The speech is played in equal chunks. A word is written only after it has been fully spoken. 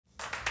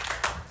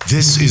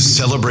This is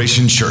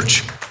Celebration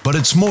Church, but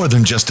it's more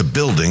than just a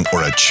building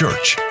or a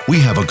church. We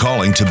have a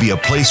calling to be a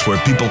place where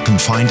people can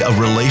find a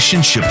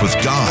relationship with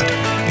God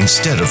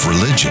instead of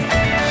religion.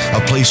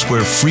 A place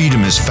where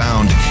freedom is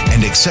found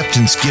and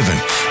acceptance given,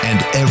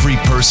 and every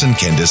person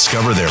can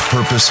discover their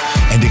purpose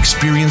and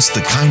experience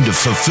the kind of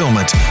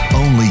fulfillment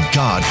only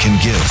God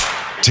can give.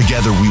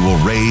 Together we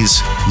will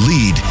raise,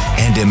 lead,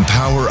 and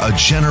empower a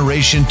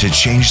generation to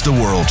change the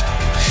world.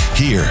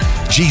 Here,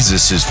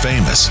 Jesus is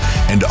famous,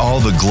 and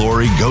all the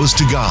glory goes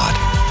to God.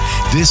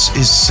 This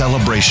is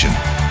Celebration.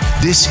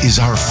 This is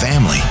our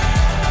family.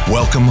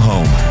 Welcome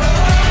home.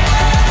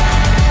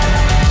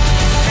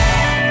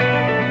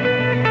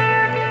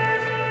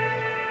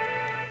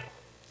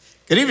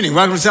 Good evening.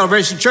 Welcome to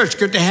Celebration Church.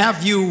 Good to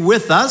have you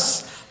with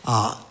us.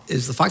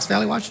 Is the Fox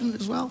Valley watching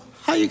as well?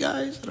 Hi, you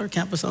guys at our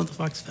campus on the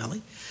Fox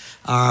Valley.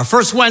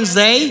 First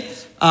Wednesday,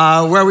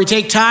 where we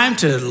take time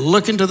to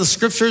look into the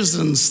scriptures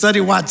and study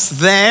what's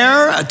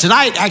there.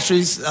 Tonight,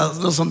 actually, is a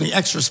little something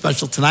extra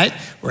special tonight.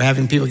 We're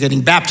having people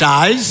getting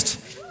baptized.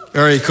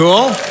 Very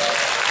cool.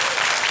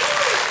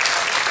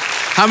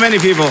 How many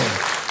people?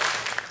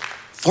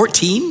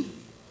 14?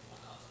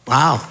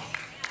 Wow.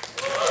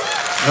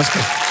 That's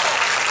good.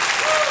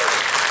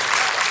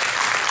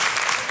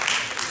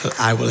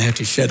 I will have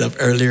to shut up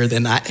earlier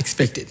than I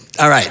expected.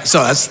 All right,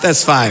 so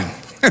that's fine.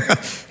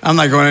 I'm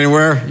not going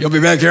anywhere. You'll be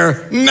back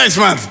here next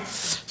month.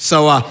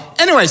 So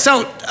anyway,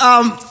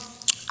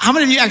 how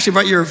many of you actually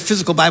brought your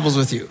physical Bibles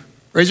with you?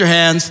 Raise your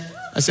hands.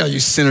 I see all you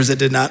sinners that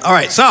did not. All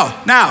right, so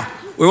now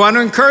we want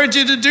to encourage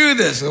you to do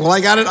this. Well, I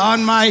got it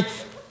on my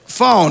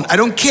phone. I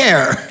don't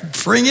care.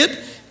 Bring it,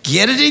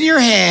 get it in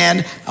your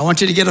hand. I want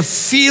you to get a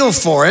feel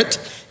for it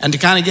and to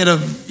kind of get a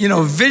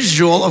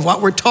visual of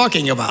what we're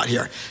talking about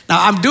here.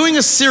 Now, I'm doing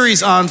a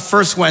series on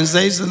First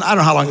Wednesdays, and I don't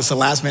know how long this will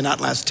last. May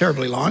not last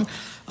terribly long.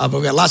 But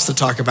we've got lots to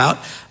talk about.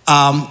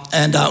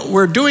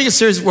 We're doing a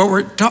series where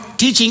we're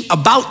teaching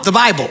about the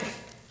Bible.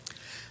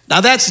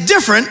 Now that's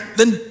different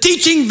than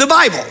teaching the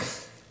Bible.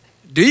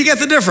 Do you get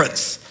the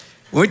difference?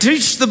 When we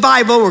teach the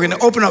Bible, we're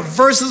gonna open up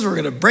verses, we're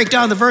gonna break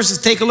down the verses,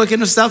 take a look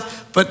into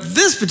stuff. But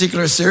this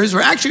particular series,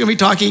 we're actually gonna be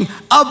talking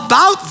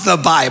about the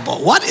Bible.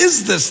 What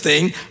is this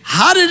thing?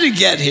 How did it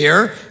get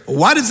here?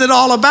 What is it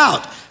all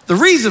about? The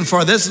reason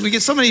for this is we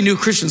get so many new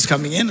Christians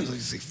coming in,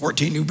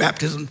 14 new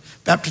Baptist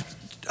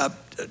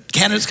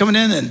candidates coming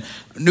in and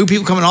new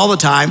people coming all the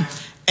time.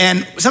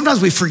 And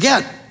sometimes we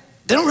forget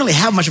they don't really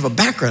have much of a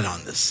background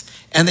on this.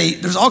 And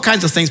there's all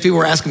kinds of things. People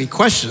were asking me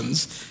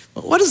questions.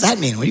 Well, what does that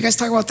mean? When you guys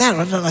talk about that?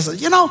 And I said,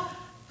 I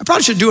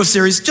probably should do a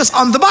series just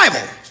on the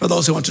Bible for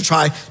those who want to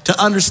try to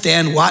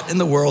understand what in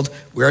the world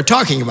we're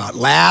talking about.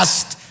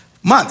 Last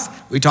month,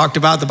 we talked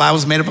about the Bible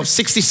is made up of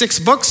 66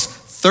 books,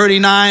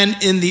 39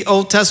 in the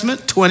Old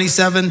Testament,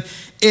 27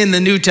 in the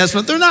New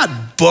Testament. They're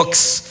not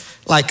books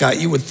like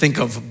you would think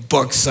of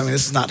books. I mean,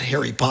 this is not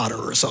Harry Potter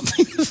or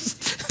something.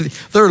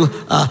 They're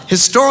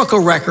historical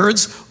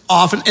records,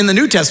 often in the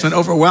New Testament,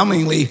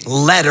 overwhelmingly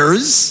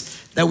letters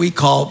that we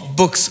call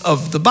books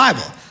of the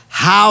Bible.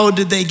 How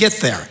did they get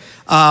there?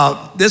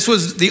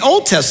 The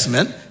Old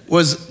Testament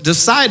was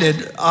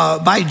decided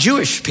by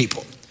Jewish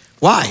people.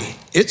 Why?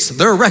 It's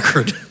their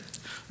record.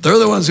 They're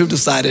the ones who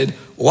decided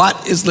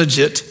what is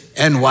legit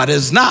and what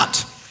is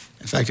not.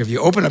 In fact, if you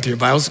open up your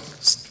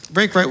Bibles,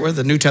 break right where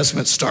the New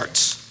Testament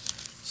starts.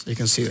 So you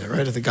can see that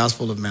right at the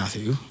Gospel of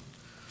Matthew,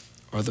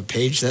 or the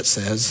page that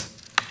says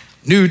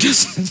New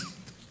Testament.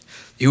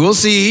 You will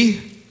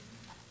see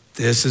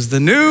this is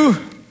the new,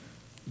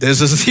 this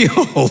is the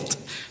old.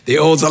 The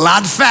old's a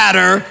lot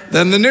fatter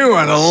than the new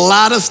one. A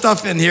lot of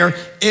stuff in here.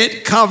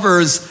 It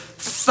covers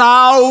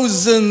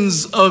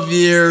thousands of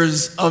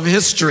years of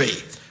history.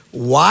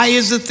 Why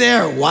is it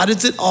there? What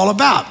is it all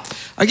about?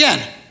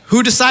 Again,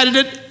 who decided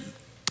it?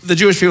 The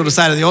Jewish people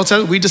decided the Old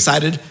Testament. We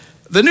decided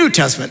the New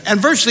Testament, and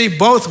virtually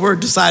both were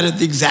decided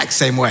the exact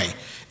same way.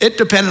 It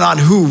depended on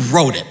who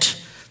wrote it.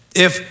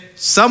 If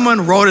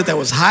someone wrote it that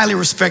was highly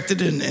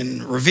respected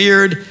and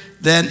revered,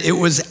 then it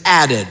was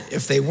added.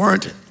 If they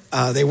weren't,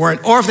 they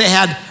weren't. Or if they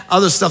had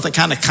other stuff that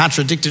kind of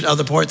contradicted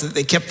other parts,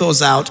 they kept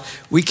those out.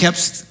 They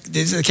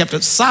kept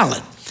it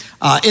solid.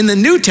 In the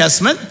New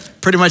Testament,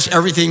 pretty much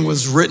everything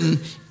was written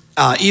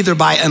either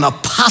by an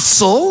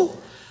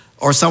apostle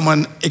or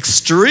someone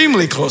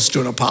extremely close to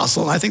an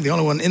apostle. And I think the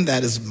only one in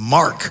that is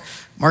Mark.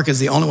 Mark is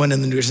the only one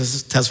in the New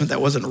Testament that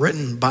wasn't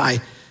written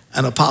by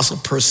an apostle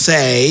per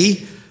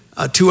se.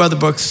 Two other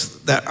books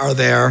that are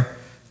there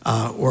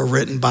were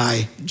written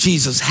by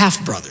Jesus'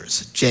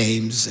 half-brothers,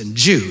 James and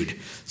Jude.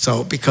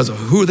 So because of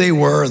who they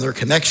were and their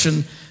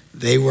connection,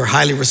 they were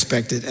highly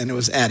respected, and it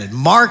was added.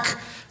 Mark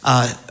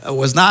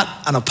was not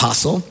an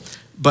apostle,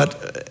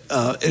 but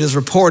it is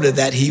reported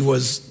that he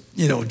was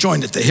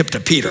joined at the hip to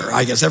Peter.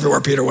 I guess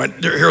everywhere Peter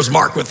went, here's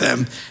Mark with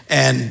them,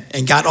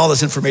 and got all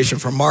this information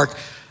from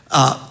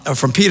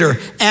from Peter.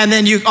 And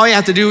then all you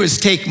have to do is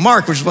take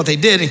Mark, which is what they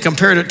did, and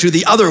compare it to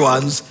the other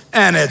ones,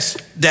 and it's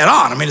dead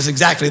on. I mean, it's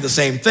exactly the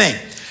same thing.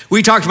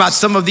 We talked about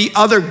some of the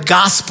other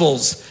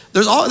gospels.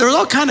 There's all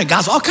kinds of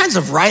gospels, all kinds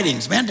of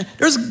writings, man.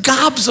 There's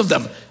gobs of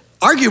them.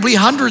 arguably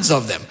hundreds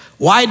of them.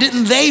 Why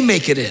didn't they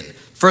make it in?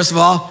 First of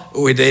all,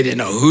 they didn't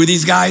know who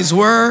these guys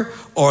were,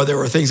 or there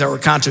were things that were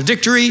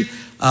contradictory.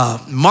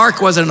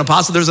 Mark wasn't an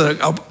apostle. There's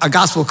a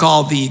gospel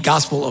called the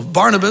Gospel of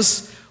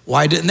Barnabas.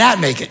 Why didn't that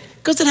make it?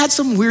 Because it had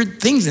some weird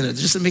things in it. It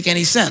just didn't make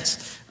any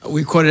sense.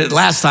 We quoted it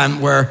last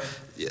time where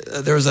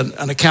there was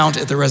an account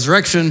at the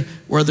resurrection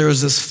where there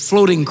was this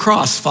floating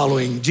cross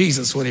following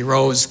Jesus when he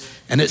rose,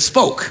 and it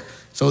spoke.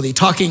 So the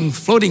talking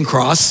floating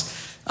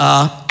cross,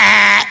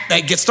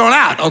 that gets thrown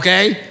out,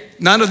 okay?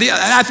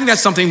 I think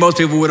that's something most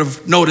people would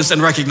have noticed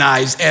and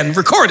recognized and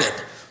recorded,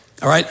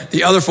 all right?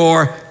 The other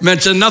four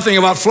mentioned nothing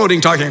about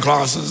floating talking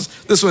crosses.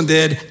 This one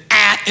did,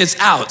 it's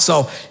out.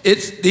 So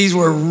these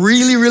were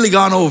really, really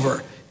gone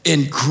over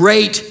in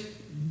great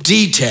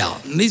detail.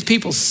 And these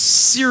people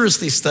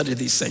seriously studied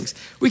these things.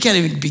 We can't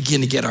even begin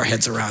to get our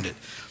heads around it.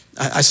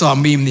 I saw a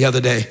meme the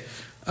other day.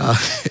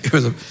 It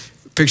was a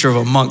picture of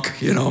a monk,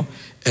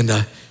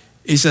 and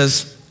he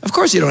says, "Of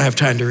course you don't have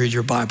time to read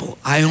your Bible.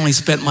 I only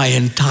spent my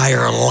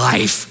entire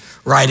life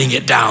writing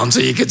it down so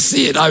you could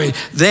see it." I mean,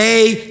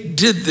 they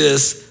did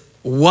this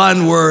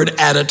one word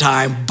at a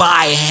time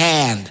by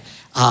hand,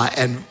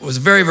 and was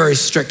very, very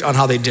strict on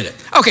how they did it.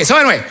 Okay, so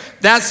anyway,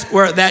 that's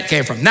where that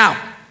came from. Now,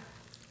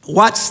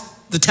 what's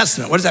the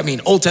Testament? What does that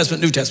mean? Old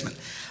Testament, New Testament.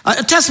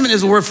 A testament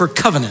is a word for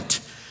covenant.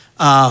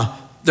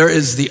 There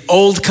is the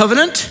Old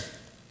Covenant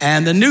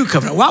and the New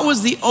Covenant. What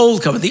was the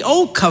Old Covenant? The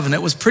Old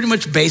Covenant was pretty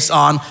much based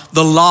on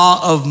the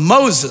law of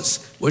Moses,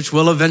 which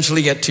we'll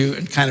eventually get to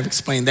and kind of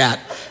explain that.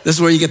 This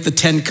is where you get the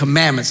 10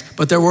 commandments,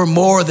 but there were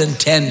more than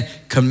 10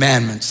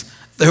 commandments.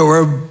 There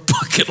were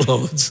bucket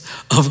loads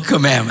of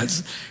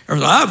commandments.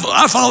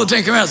 I follow the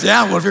 10 commandments.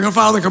 Yeah, well, if you're gonna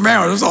follow the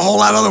commandments, there's a whole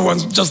lot of other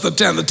ones, just the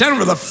 10. The 10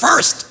 were the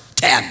first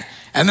 10.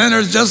 And then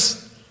there's just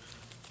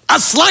a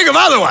slug of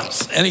other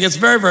ones. And it gets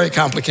very, very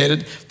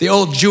complicated. The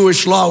old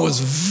Jewish law was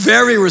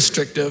very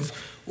restrictive.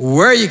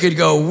 Where you could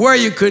go, where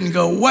you couldn't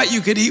go, what you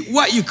could eat,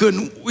 what you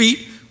couldn't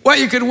eat, what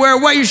you could wear,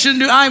 what you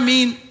shouldn't do. I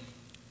mean,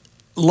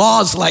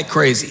 laws like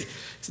crazy.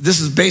 This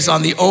is based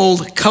on the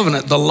Old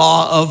Covenant, the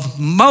law of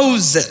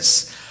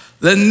Moses.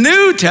 The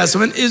New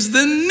Testament is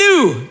the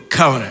New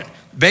Covenant,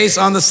 based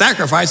on the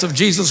sacrifice of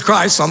Jesus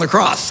Christ on the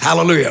cross.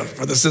 Hallelujah,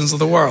 for the sins of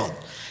the world.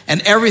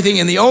 And everything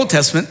in the Old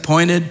Testament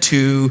pointed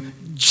to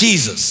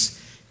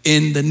Jesus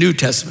in the New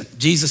Testament.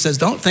 Jesus says,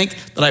 don't think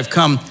that I've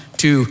come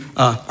to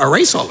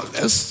erase all of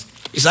this.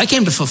 He said, I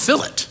came to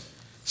fulfill it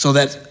so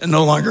that it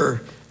no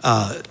longer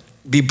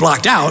be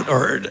blocked out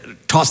or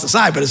tossed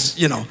aside, but it's,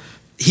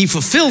 he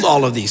fulfilled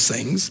all of these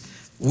things.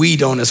 We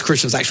don't, as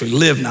Christians, actually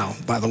live now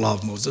by the law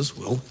of Moses.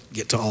 We'll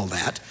get to all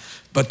that.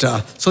 But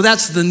so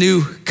that's the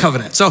New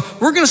Covenant. So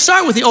we're going to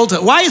start with the Old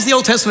Testament. Why is the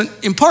Old Testament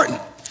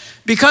important?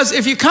 Because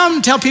if you come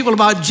and tell people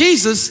about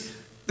Jesus,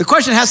 the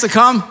question has to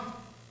come,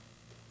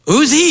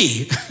 who's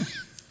he?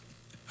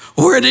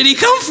 Where did he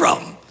come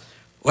from?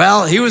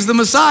 Well, he was the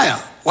Messiah.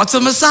 What's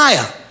a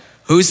Messiah?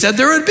 Who said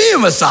there would be a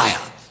Messiah?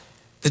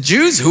 The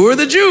Jews? Who are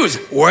the Jews?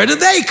 Where did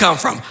they come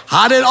from?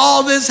 How did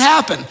all this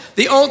happen?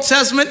 The Old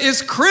Testament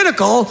is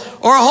critical,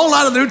 or a whole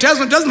lot of the New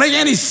Testament doesn't make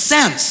any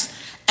sense.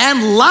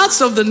 And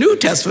lots of the New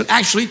Testament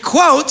actually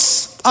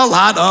quotes a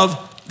lot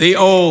of the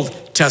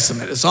Old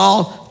Testament. It's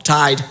all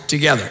tied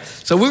together.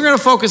 So we're going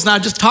to focus now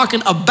just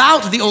talking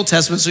about the Old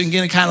Testament so you can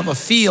get a kind of a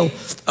feel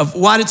of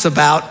what it's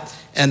about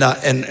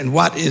and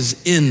what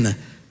is in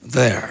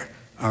there.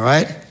 All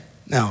right?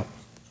 Now,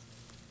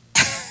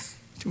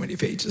 too many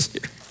pages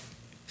here.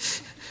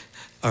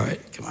 All right,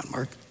 come on,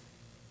 Mark.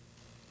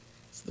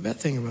 It's the bad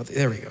thing about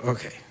there we go.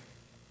 Okay.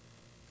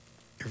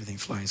 Everything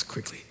flies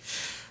quickly.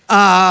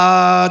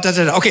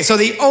 Okay, so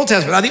the Old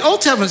Testament. Now, the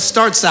Old Testament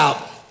starts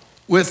out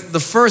with the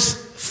first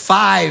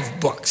 5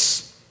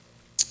 books.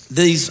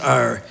 These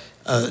are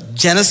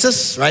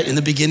Genesis, right? In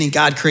the beginning,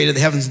 God created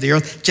the heavens and the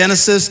earth.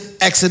 Genesis,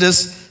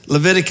 Exodus,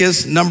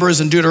 Leviticus,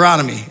 Numbers, and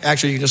Deuteronomy.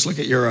 Actually, you can just look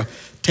at your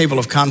table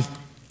of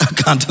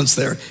contents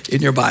there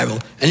in your Bible,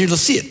 and you'll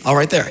see it all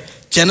right there.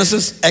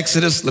 Genesis,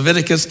 Exodus,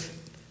 Leviticus,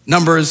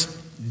 Numbers,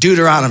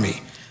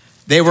 Deuteronomy.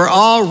 They were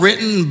all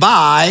written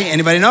by,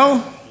 anybody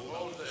know?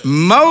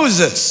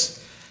 Moses.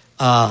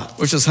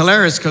 Which is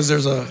hilarious because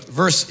there's a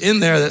verse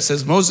in there that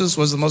says Moses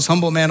was the most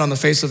humble man on the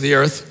face of the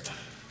earth.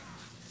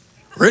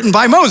 Written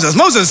by Moses.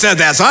 Moses said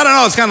that, so I don't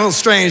know, it's kind of a little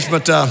strange,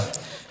 but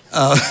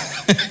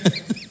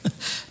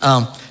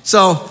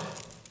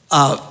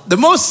the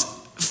most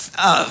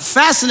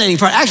fascinating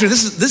part, actually,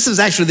 this is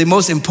actually the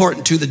most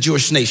important to the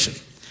Jewish nation.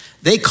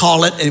 They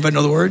call it, anybody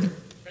know the word?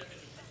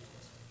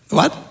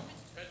 What?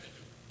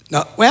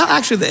 No, well,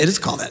 actually, it is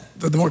called that,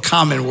 but the more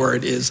common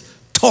word is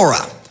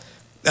Torah.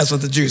 That's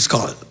what the Jews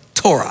call it,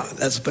 Torah.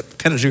 That's what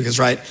Pentateuch is,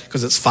 right?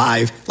 Because it's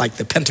 5, like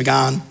the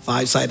Pentagon,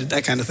 5-sided,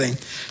 that kind of thing.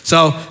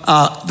 So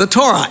the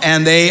Torah,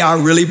 and they are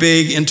really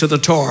big into the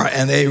Torah,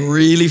 and they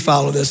really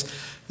follow this,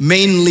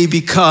 mainly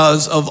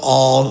because of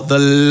all the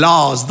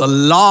laws, the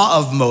law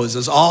of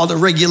Moses, all the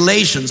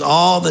regulations,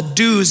 all the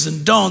do's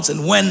and don'ts,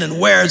 and when and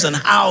where's and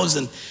how's,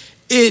 and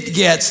it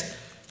gets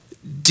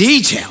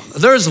detailed.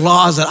 There's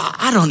laws that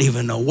I don't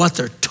even know what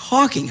they're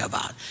talking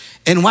about.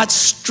 And what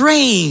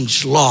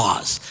strange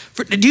laws.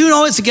 Do you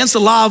know it's against the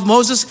law of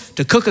Moses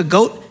to cook a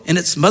goat in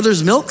its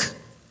mother's milk?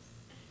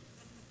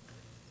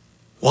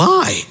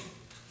 Why?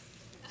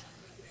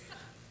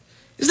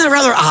 Isn't that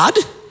rather odd?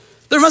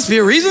 There must be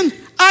a reason.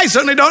 I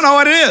certainly don't know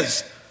what it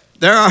is.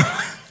 There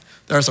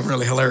are some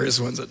really hilarious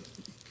ones that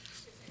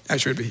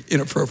actually would be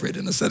inappropriate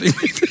in a setting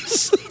like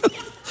this.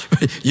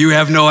 You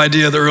have no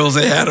idea the rules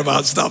they had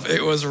about stuff.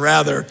 It was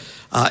rather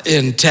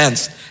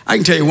intense. I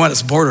can tell you one,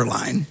 it's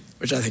borderline,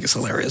 which I think is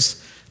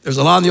hilarious. There's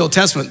a law in the Old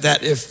Testament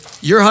that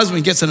if your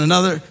husband gets in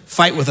another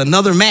fight with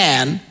another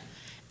man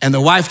and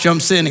the wife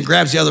jumps in and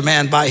grabs the other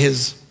man by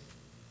the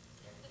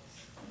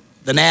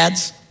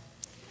nads,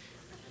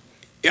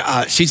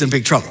 she's in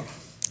big trouble.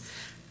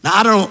 Now,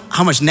 I don't know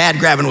how much nad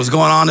grabbing was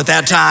going on at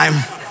that time,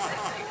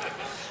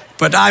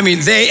 but I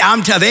mean, they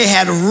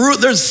had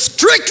there's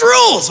strict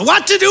rules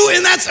what to do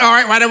in that. All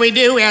right, what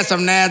do? We had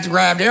some nads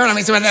grabbed here, and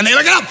they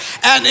look it up,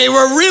 and they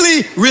were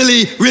really,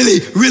 really, really,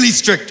 really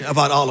strict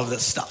about all of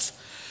this stuff.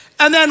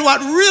 And then what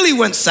really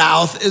went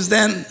south is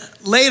then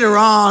later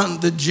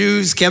on, the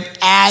Jews kept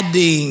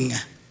adding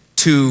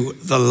to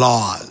the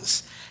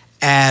laws.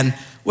 And,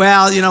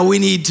 well, we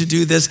need to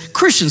do this.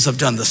 Christians have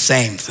done the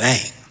same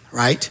thing,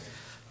 right?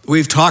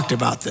 We've talked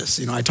about this.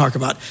 I talk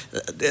about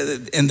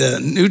in the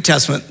New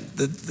Testament,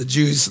 the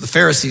Jews, the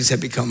Pharisees have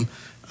become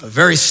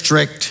very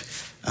strict,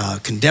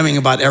 condemning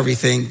about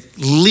everything,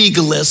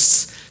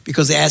 legalists,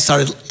 because they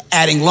started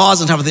adding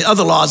laws on top of the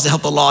other laws to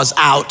help the laws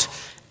out,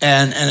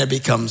 and it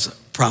becomes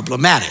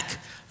problematic.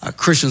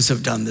 Christians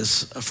have done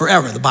this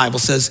forever. The Bible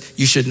says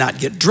you should not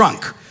get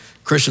drunk.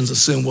 Christians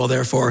assume, well,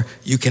 therefore,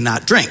 you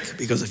cannot drink,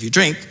 because if you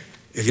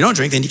don't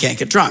drink, then you can't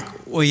get drunk.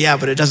 Well, yeah,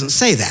 but it doesn't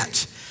say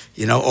that,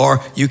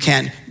 or you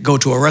can't go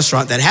to a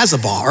restaurant that has a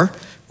bar,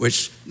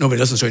 which nobody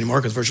listens to anymore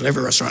because virtually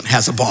every restaurant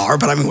has a bar.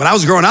 But I mean, when I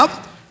was growing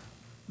up,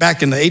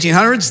 back in the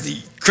 1800s, the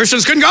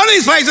Christians couldn't go to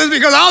these places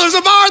because, there's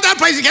a bar at that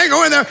place, you can't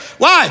go in there.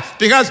 Why?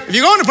 Because if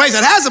you go in a place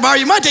that has a bar,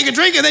 you might take a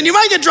drink and then you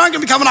might get drunk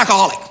and become an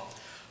alcoholic.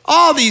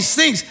 All these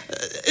things,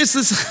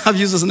 I've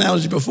used this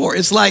analogy before.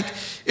 It's like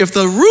if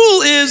the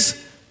rule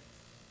is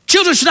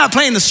children should not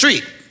play in the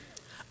street,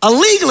 a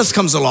legalist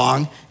comes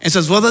along and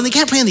says, well, then they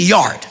can't play in the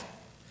yard.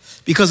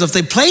 Because if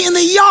they play in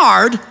the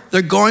yard,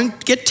 they're going to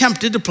get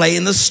tempted to play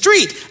in the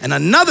street. And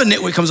another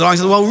nitwit comes along and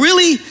says, well,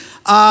 really,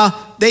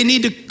 they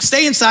need to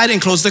stay inside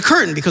and close the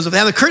curtain, because if they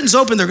have the curtains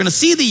open, they're going to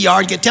see the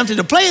yard, get tempted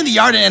to play in the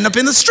yard, and end up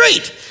in the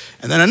street.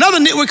 And then another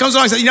nitwit comes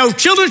along and says,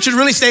 children should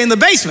really stay in the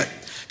basement,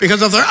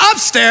 because if they're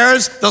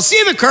upstairs, they'll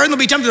see the curtain, they'll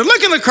be tempted to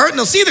look in the curtain,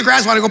 they'll see the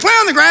grass, want to go play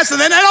on the grass,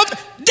 and then end up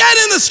dead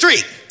in the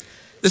street.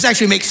 This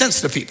actually makes sense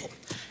to people.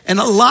 And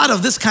a lot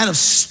of this kind of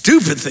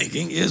stupid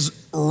thinking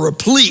is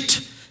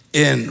replete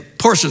in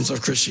portions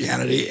of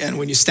Christianity, and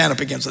when you stand up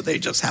against it, they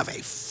just have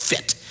a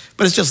fit.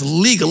 But it's just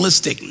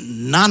legalistic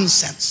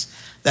nonsense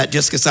that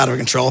just gets out of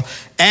control,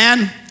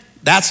 and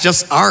that's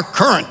just our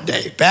current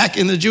day. Back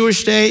in the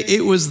Jewish day,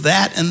 it was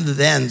that and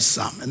then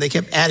some, and they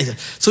kept adding it.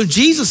 So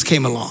Jesus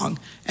came along,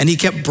 and he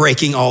kept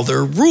breaking all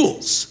their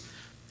rules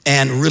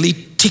and really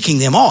ticking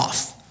them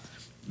off,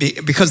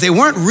 because they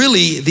weren't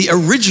really the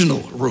original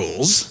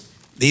rules.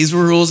 These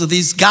were rules that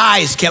these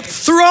guys kept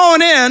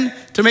throwing in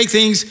to make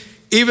things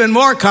even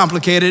more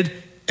complicated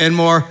and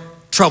more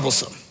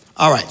troublesome.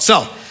 All right,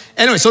 so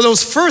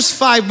those first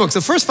 5 books,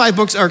 the first 5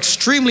 books are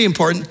extremely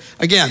important.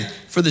 Again,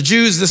 for the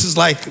Jews, this is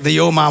like the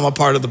yo mama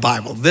part of the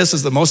Bible. This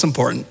is the most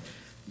important,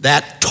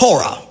 that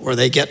Torah, where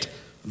they get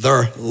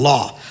their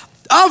law.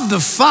 Of the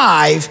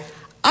 5,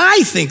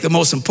 I think the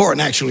most important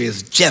actually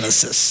is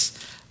Genesis.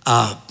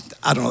 I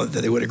don't know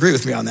that they would agree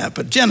with me on that,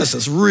 but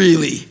Genesis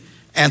really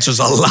answers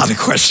a lot of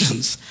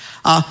questions,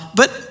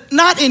 but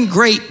not in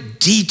great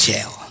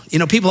detail.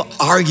 People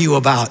argue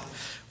about,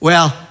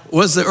 well,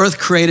 was the earth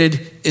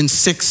created in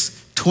 6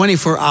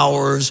 24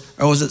 hours,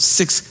 or was it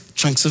 6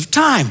 chunks of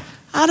time?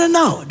 I don't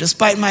know.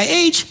 Despite my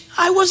age,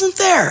 I wasn't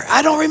there.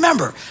 I don't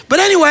remember. But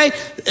anyway,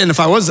 and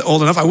if I was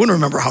old enough, I wouldn't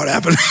remember how it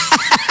happened.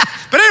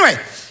 But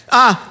anyway,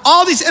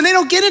 all these, and they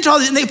don't get into all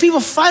these, and people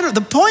fight over it.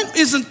 The point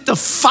isn't to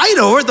fight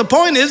over it. The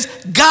point is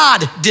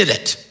God did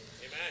it.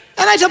 Amen.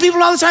 And I tell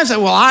people all the time,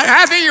 well,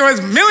 I think it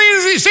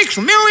was 6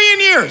 million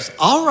years.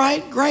 All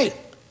right, great.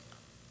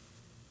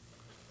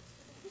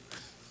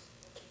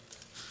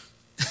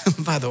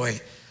 By the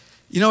way,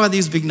 you know why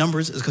these big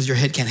numbers is? Because your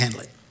head can't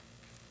handle it.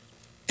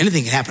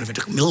 Anything can happen if it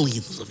took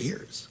millions of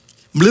years.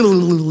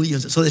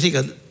 So they take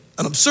an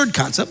absurd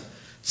concept,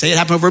 say it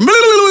happened over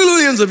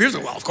millions of years.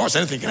 Well, of course,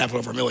 anything can happen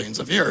over millions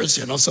of years,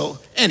 So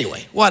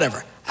anyway,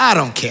 whatever. I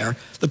don't care.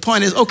 The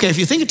point is, okay, if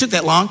you think it took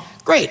that long,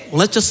 great. Well,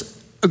 let's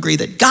just agree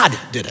that God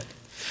did it.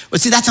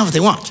 But see, that's not what they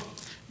want.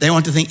 They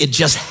want to think it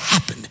just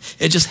happened.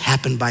 It just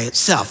happened by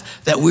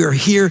itself. That we're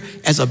here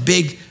as a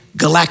big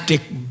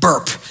galactic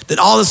burp, that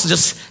all this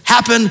just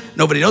happened.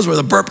 Nobody knows where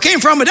the burp came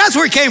from, but that's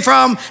where it came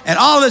from. And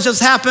all of this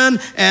just happened,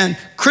 and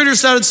critters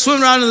started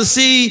swimming around in the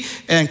sea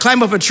and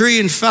climbed up a tree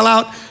and fell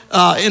out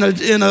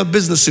in a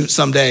business suit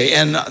someday.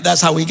 And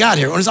that's how we got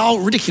here. And it's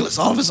all ridiculous.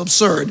 All of it's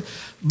absurd.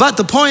 But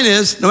the point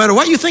is, no matter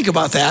what you think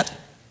about that,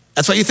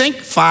 that's what you think,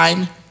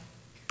 fine.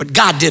 but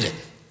God did it,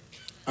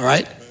 all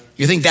right?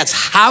 You think that's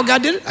how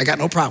God did it? I got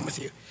no problem with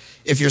you.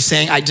 If you're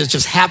saying I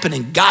just happened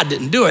and God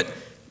didn't do it,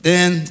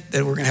 then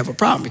we're gonna have a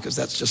problem because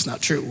that's just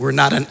not true. We're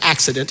not an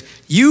accident.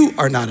 You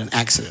are not an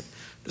accident,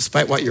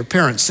 despite what your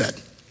parents said.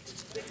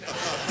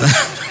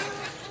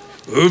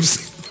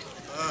 Oops.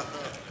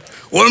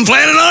 Wasn't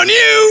planning on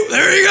you.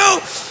 There you go.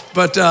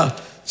 But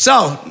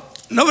so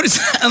nobody's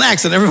an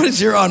accident. Everybody's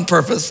here on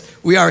purpose.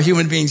 We are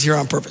human beings here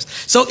on purpose.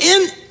 So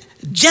in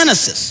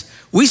Genesis,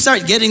 we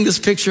start getting this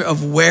picture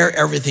of where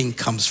everything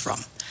comes from.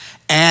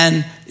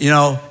 And,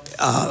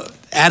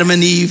 Adam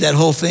and Eve, that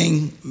whole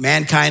thing,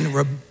 mankind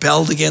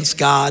rebelled against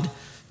God,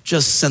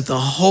 just sent the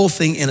whole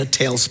thing in a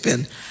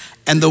tailspin.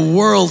 And the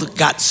world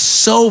got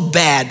so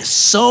bad,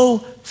 so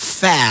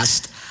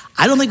fast,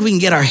 I don't think we can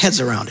get our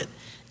heads around it.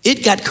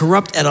 It got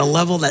corrupt at a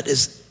level that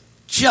is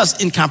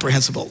just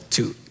incomprehensible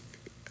to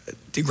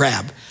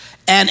grab,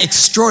 and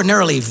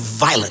extraordinarily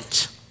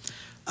violent.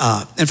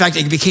 In fact,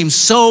 it became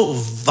so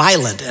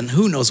violent, and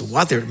who knows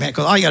what they're, man,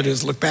 because all you gotta do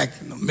is look back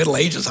in the Middle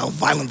Ages, how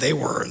violent they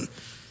were, and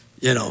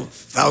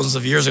thousands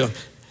of years ago.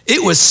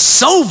 It was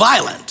so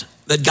violent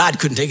that God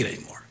couldn't take it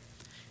anymore.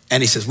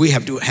 And he says, we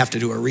have to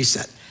do a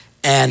reset.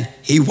 And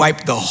he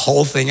wiped the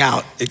whole thing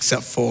out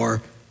except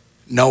for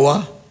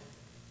Noah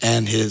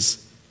and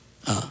his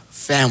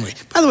family.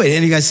 By the way, did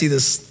any of you guys see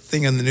this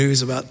thing on the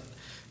news about,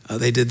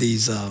 they did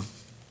these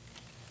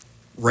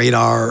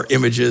radar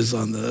images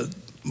on the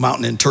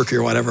mountain in Turkey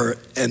or whatever,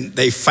 and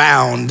they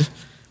found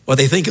what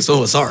they think is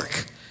Noah's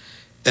Ark.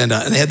 And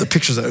they had the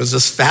pictures of it. It was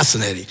just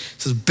fascinating. It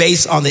says,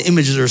 based on the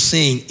images they're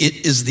seeing,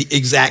 it is the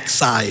exact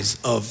size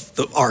of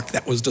the ark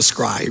that was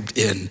described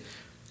in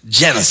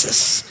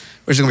Genesis,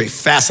 which is gonna be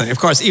fascinating. Of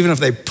course, even if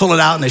they pull it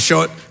out and they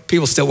show it,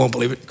 people still won't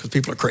believe it because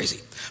people are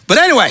crazy. But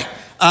anyway,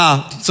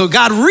 so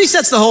God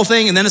resets the whole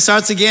thing, and then it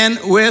starts again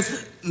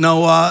with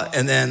Noah,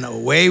 and then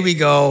away we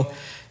go.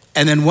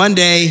 And then one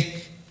day,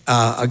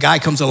 a guy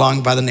comes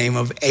along by the name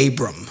of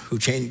Abram,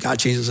 God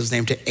changes his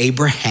name to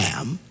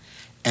Abraham,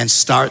 and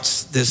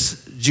starts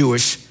this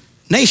Jewish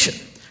nation.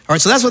 All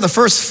right, so that's what the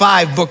first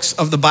 5 books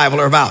of the Bible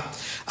are about.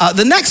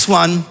 The next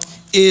one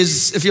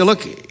is, if you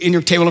look in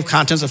your table of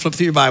contents and flip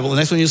through your Bible, the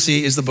next one you'll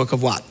see is the book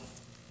of what?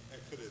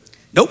 Exodus.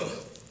 Nope.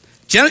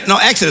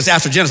 Exodus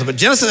after Genesis, but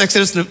Genesis,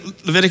 Exodus,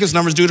 Leviticus,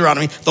 Numbers,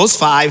 Deuteronomy, those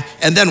 5,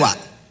 and then what?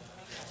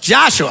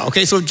 Joshua.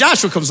 Okay, so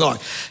Joshua comes along.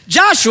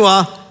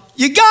 Joshua,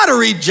 you gotta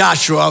read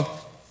Joshua,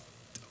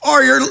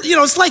 or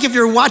it's like if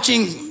you're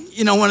watching,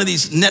 one of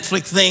these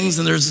Netflix things,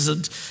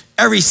 and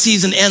every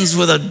season ends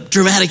with a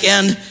dramatic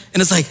end,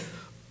 and it's like,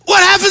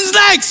 what happens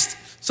next?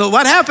 So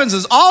what happens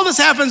is all this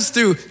happens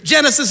through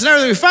Genesis and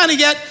everything. We finally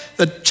get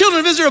the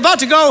children of Israel about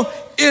to go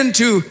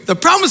into the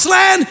promised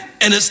land,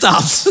 and it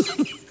stops.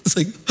 It's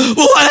like, well,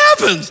 what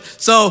happens?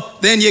 So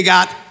then you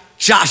got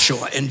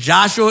Joshua, and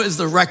Joshua is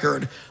the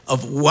record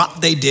of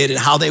what they did and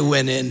how they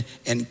went in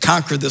and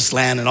conquered this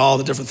land and all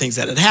the different things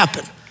that had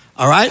happened,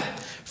 all right?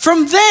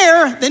 From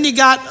there, then you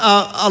got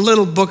a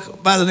little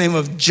book by the name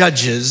of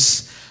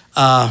Judges,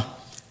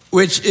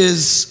 which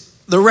is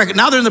the record.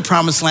 Now they're in the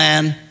promised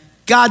land.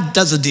 God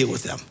does a deal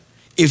with them.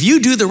 If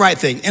you do the right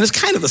thing, and it's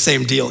kind of the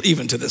same deal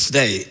even to this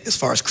day as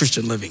far as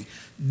Christian living,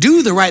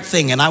 do the right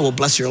thing and I will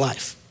bless your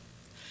life.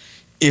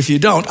 If you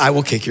don't, I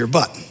will kick your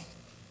butt.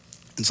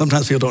 And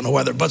sometimes people don't know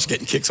why their butt's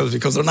getting kicked, so it's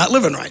because they're not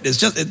living right. It's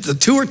just, the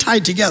two are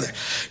tied together.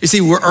 You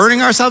see, we're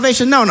earning our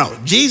salvation? No.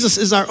 Jesus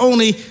is our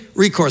only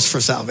recourse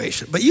for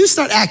salvation. But you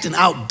start acting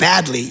out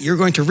badly, you're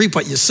going to reap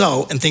what you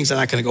sow, and things are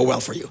not gonna go well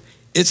for you.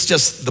 It's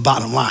just the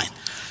bottom line.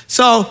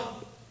 So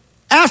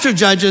after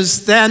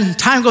Judges, then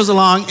time goes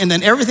along, and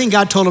then everything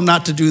God told them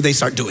not to do, they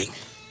start doing.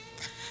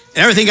 And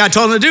everything God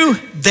told them to do,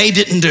 they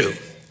didn't do.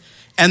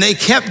 And they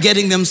kept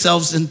getting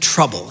themselves in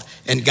trouble.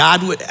 And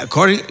God would,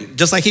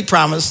 just like he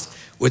promised,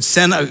 would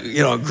send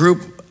a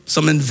group,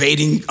 some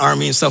invading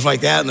army and stuff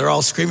like that, and they're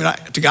all screaming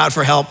out to God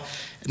for help.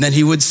 And then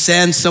he would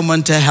send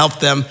someone to help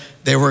them.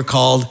 They were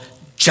called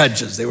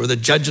judges. They were the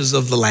judges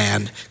of the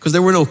land because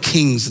there were no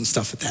kings and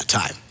stuff at that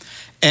time.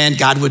 And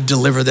God would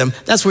deliver them.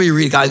 That's where you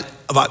read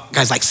about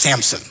guys like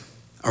Samson,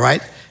 all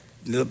right?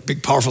 The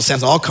big, powerful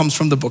Samson all comes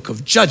from the book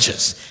of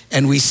Judges.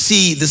 And we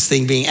see this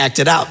thing being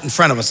acted out in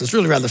front of us. It's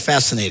really rather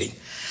fascinating.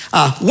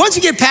 Once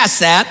you get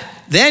past that,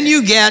 then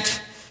you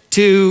get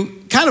to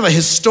kind of a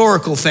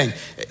historical thing.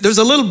 There's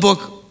a little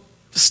book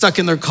stuck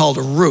in there called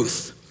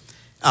Ruth.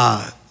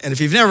 And if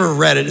you've never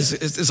read it,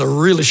 it's a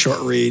really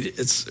short read.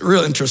 It's a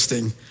real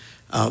interesting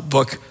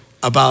book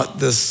about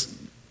this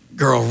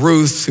girl,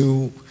 Ruth,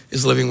 who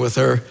is living with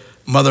her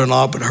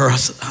mother-in-law, but her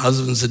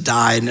husbands had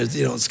died, and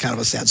it's kind of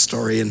a sad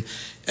story.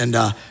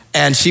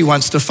 And she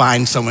wants to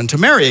find someone to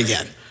marry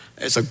again.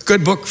 It's a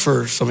good book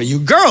for some of you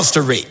girls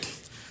to read.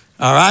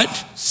 All right,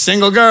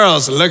 single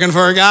girls looking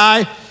for a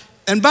guy.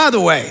 And by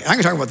the way, I'm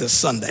gonna talk about this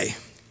Sunday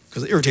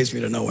because it irritates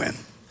me to no end.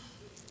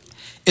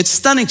 It's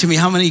stunning to me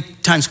how many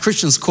times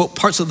Christians quote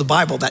parts of the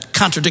Bible that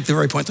contradict the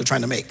very point they're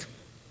trying to make.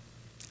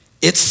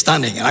 It's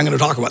stunning, and I'm gonna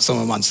talk about some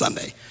of them on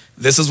Sunday.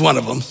 This is one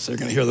of them, so you're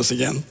gonna hear this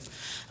again.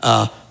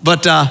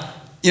 But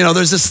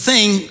there's this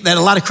thing that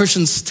a lot of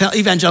Christians tell,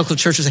 evangelical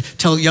churches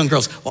tell young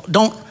girls, well,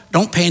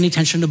 don't pay any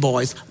attention to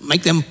boys.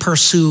 Make them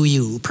pursue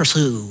you,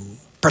 pursue.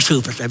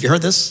 Have you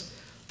heard this?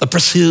 The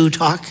pursue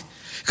talk?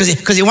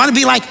 Because you want to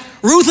be like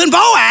Ruth and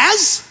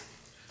Boaz.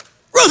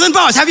 Ruth and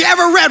Boaz. Have you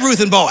ever read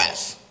Ruth and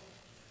Boaz?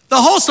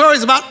 The whole story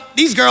is about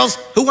these girls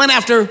who went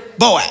after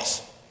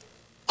Boaz.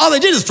 All they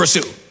did is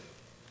pursue.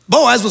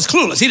 Boaz was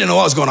clueless. He didn't know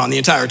what was going on the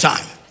entire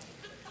time.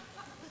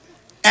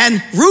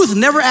 And Boaz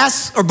never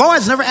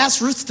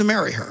asked Ruth to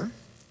marry her.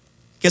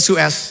 Guess who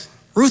asked?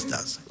 Ruth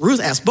does.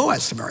 Ruth asked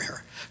Boaz to marry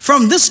her.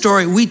 From this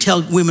story, we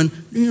tell women,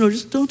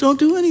 just don't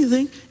do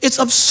anything. It's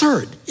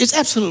absurd. It's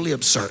absolutely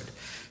absurd.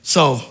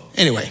 So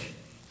anyway,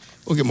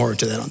 we'll get more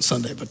into that on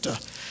Sunday. But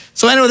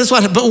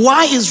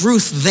why is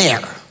Ruth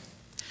there?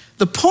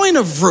 The point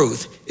of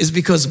Ruth is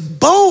because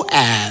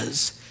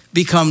Boaz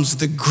becomes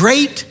the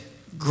great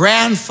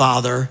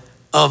grandfather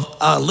of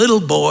a little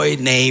boy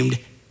named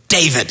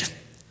David.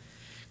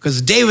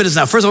 Because David is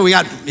now, first of all, we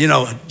got,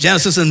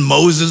 Genesis and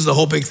Moses, the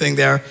whole big thing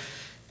there.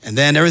 And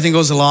then everything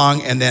goes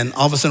along, and then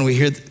all of a sudden we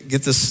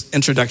get this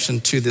introduction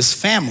to this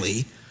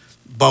family,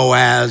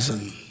 Boaz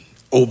and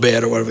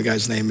Obed, or whatever the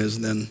guy's name is,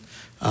 and then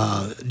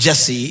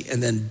Jesse,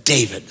 and then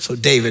David. So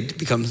David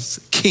becomes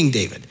King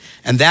David.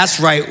 And that's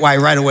why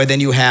right away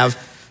then you have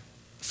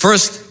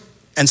 1st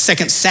and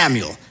 2nd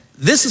Samuel.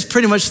 This is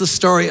pretty much the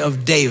story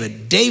of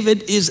David.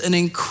 David is an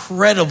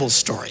incredible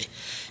story.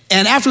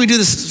 And after we do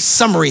this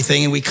summary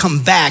thing and we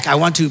come back, I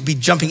want to be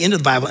jumping into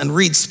the Bible and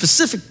read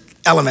specific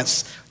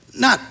elements,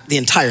 not the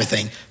entire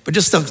thing, but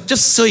just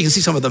so you can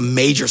see some of the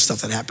major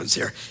stuff that happens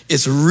here.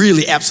 It's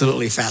really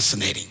absolutely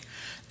fascinating.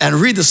 And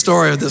read the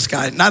story of this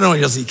guy. Not only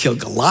does he kill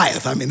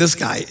Goliath, this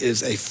guy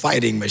is a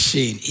fighting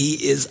machine. He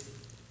is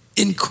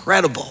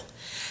incredible.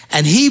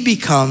 And he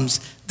becomes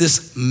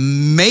this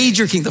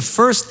major king.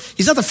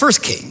 He's not the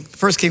first king. The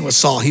first king was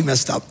Saul, he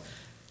messed up.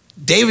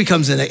 David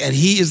comes in and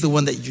he is the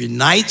one that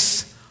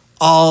unites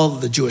all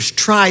the Jewish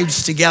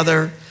tribes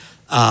together,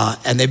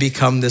 and they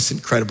become this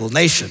incredible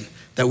nation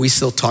that we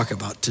still talk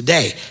about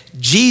today.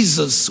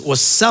 Jesus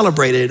was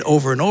celebrated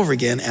over and over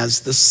again as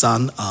the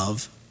son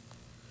of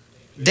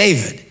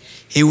David.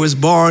 He was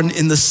born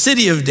in the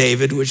city of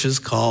David, which is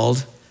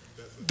called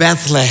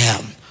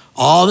Bethlehem.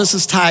 All this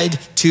is tied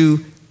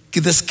to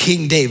this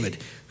King David,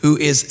 who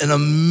is an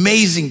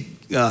amazing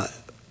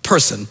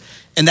person.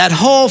 And that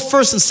whole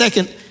 1st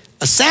and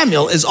 2nd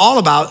Samuel is all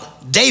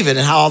about David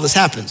and how all this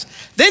happens.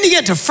 Then you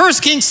get to 1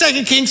 Kings,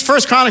 2 Kings,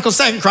 1 Chronicles,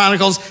 2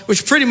 Chronicles,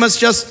 which pretty much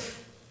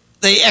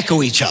they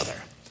echo each other.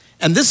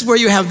 And this is where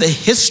you have the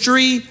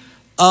history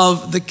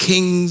of the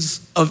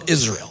kings of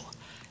Israel.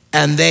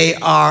 And they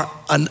are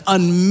an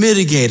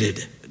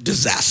unmitigated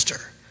disaster.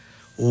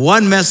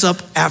 One mess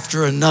up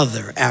after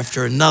another,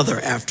 after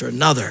another, after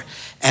another.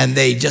 And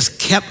they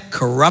just kept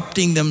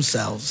corrupting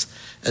themselves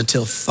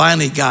until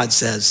finally God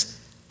says,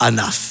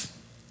 enough.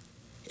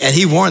 And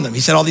he warned them.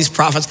 He said all these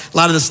prophets, a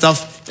lot of this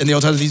stuff in the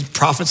Old Testament, these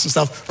prophets and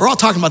stuff, are all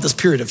talking about this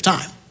period of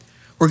time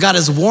where God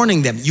is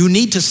warning them, you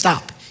need to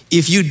stop.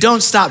 If you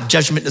don't stop,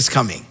 judgment is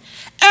coming.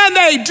 And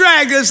they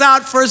drag this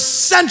out for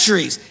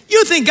centuries.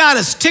 You think God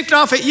is ticked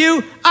off at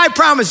you? I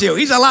promise you,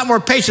 he's a lot more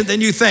patient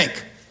than you think.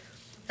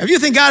 If you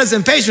think God is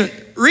impatient,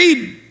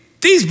 read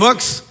these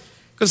books,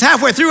 because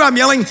halfway through I'm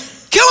yelling,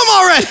 kill him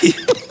already.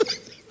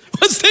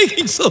 What's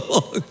taking so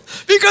long?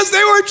 Because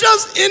they were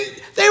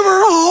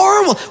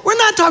horrible. We're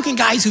not talking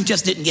guys who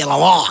just didn't get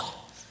along.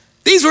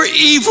 These were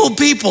evil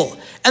people,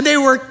 and they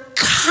were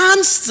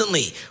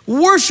constantly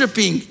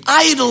worshiping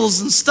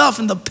idols and stuff,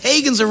 and the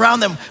pagans around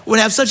them would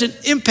have such an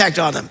impact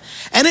on them.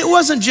 And it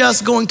wasn't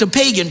just going to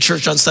pagan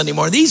church on Sunday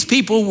morning. These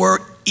people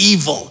were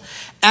evil.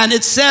 And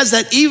it says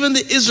that even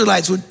the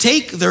Israelites would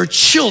take their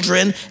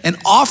children and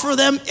offer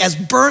them as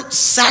burnt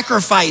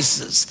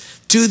sacrifices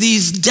to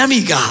these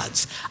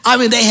demigods.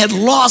 They had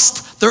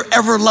lost their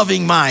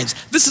ever-loving minds.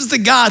 This is the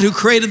God who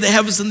created the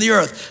heavens and the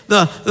earth,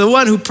 the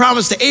one who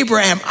promised to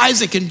Abraham,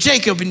 Isaac, and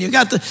Jacob, and you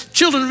got the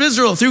children of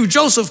Israel through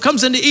Joseph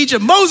comes into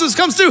Egypt, Moses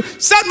comes through,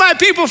 set my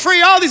people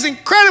free, all these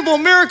incredible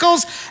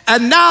miracles,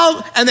 and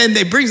then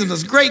they brings them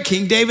this great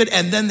King David,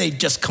 and then they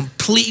just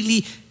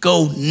completely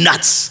go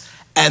nuts,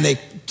 and they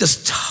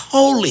just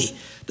totally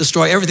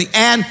destroy everything.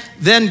 And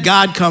then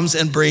God comes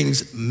and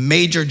brings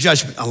major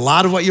judgment. A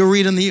lot of what you'll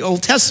read in the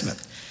Old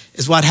Testament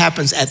is what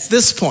happens at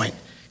this point,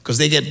 because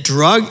they get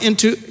drugged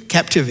into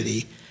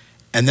captivity,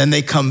 and then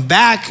they come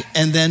back,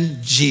 and then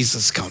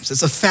Jesus comes.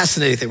 It's a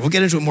fascinating thing. We'll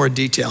get into it more in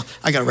detail.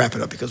 I got to wrap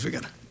it up because we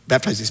got to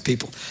baptize these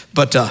people.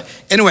 But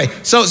anyway,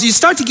 so you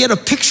start to get a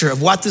picture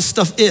of what this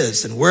stuff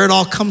is and where it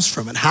all comes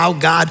from and how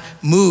God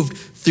moved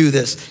through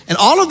this. And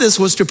all of this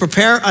was to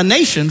prepare a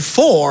nation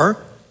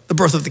for the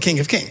birth of the King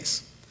of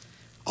Kings.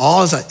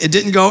 It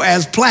didn't go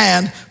as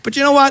planned, but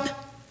you know what?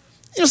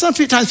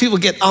 Sometimes people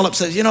get all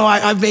upset.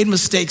 I've made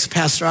mistakes,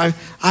 Pastor.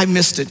 I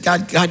missed it.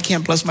 God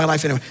can't bless my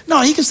life anymore.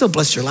 No, he can still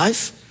bless your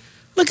life.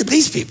 Look at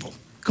these people,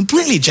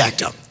 completely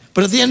jacked up.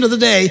 But at the end of the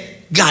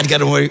day, God got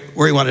them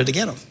where he wanted to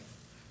get them,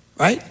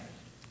 right?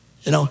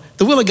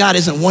 The will of God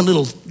isn't one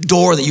little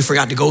door that you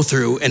forgot to go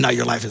through and now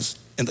your life is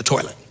in the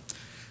toilet.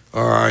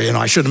 Or,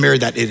 I shouldn't have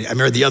married that idiot. I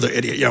married the other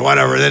idiot,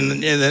 whatever.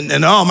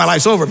 And oh, my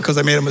life's over because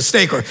I made a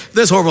mistake, or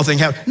this horrible thing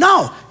happened.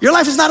 No, your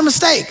life is not a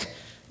mistake.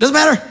 Doesn't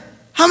matter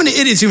how many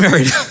idiots you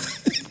married.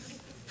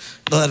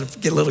 That'll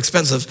get a little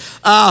expensive.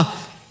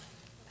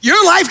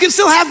 Your life can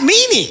still have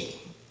meaning.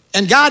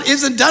 And God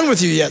isn't done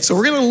with you yet. So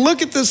we're going to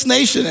look at this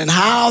nation and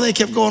how they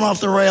kept going off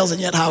the rails, and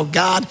yet how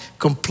God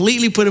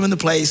completely put them in the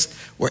place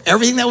where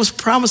everything that was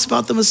promised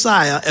about the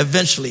Messiah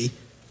eventually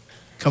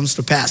comes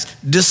to pass,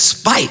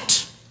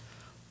 despite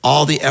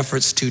all the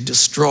efforts to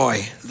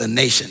destroy the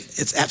nation.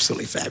 It's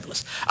absolutely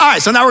fabulous. All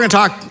right, so now we're going to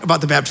talk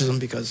about the baptism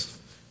because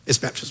it's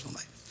baptismal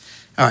night.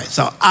 All right,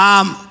 so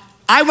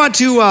I want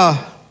to,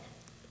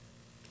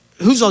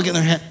 who's all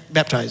getting their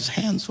baptized?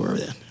 Hands, where are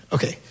they?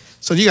 Okay.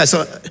 So you guys, I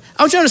want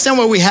you to understand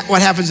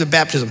what happens at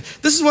baptism.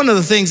 This is one of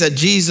the things that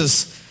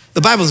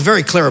the Bible is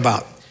very clear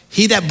about.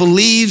 He that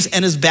believes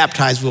and is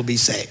baptized will be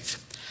saved.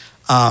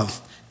 At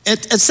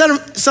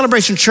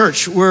Celebration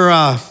Church,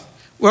 we're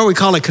where we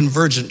call a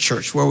convergent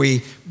church, where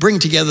we bring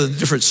together the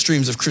different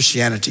streams of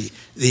Christianity,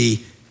 the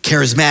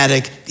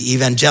charismatic, the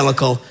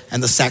evangelical,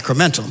 and the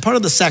sacramental. And part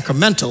of the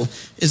sacramental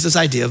is this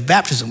idea of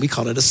baptism. We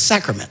call it a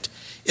sacrament.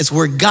 It's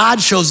where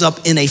God shows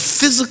up in a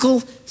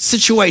physical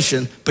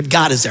situation, but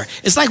God is there.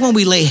 It's like when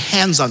we lay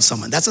hands on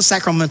someone. That's a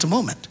sacramental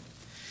moment.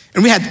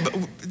 And we had,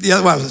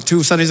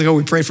 2 Sundays ago,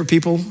 we prayed for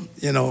people,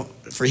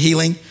 for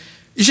healing.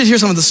 You should hear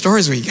some of the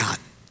stories we got.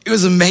 It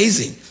was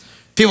amazing.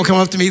 People come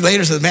up to me later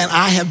and say, man,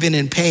 I have been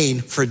in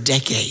pain for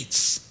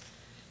decades.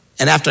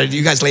 And after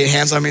you guys laid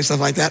hands on me and stuff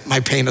like that, my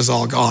pain is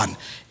all gone.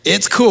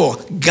 It's cool.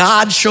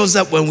 God shows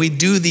up when we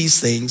do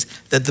these things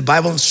that the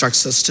Bible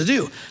instructs us to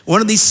do.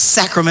 One of these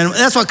sacramental,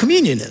 that's what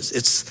communion is.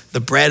 It's the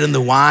bread and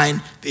the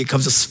wine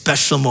becomes a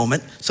special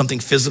moment. Something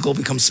physical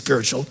becomes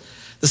spiritual.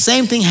 The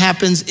same thing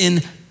happens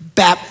in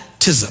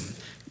baptism.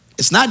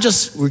 It's not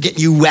just we're getting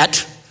you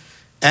wet,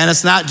 and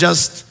it's not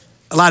just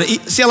a lot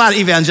of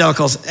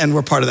evangelicals, and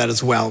we're part of that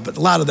as well, but a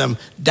lot of them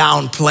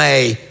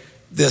downplay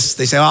this.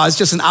 They say, oh, it's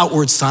just an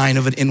outward sign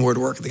of an inward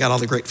work. They got all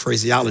the great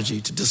phraseology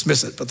to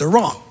dismiss it, but they're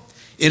wrong.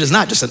 It is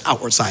not just an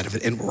outward side of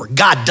an inward work.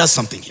 God does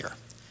something here.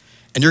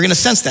 And you're gonna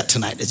sense that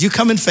tonight. As you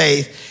come in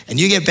faith and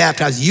you get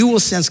baptized, you will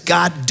sense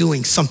God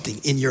doing something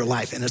in your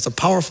life. And it's a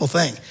powerful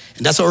thing.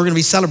 And that's what we're gonna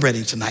be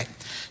celebrating tonight.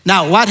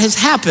 Now, what has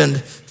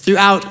happened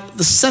throughout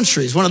the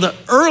centuries, one of the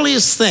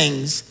earliest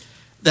things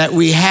that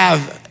we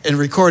have in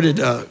recorded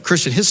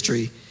Christian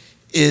history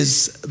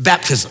is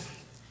baptism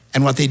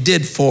and what they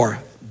did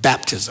for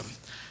baptism.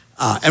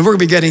 And we're gonna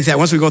be getting to that.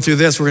 Once we go through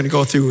this, we're gonna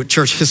go through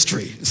church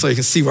history so you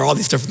can see where all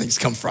these different things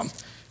come from.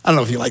 I don't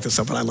know if you like this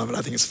stuff, but I love it.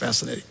 I think it's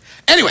fascinating.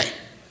 Anyway,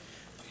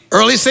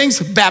 earliest things,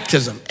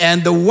 baptism.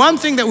 And the one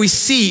thing that we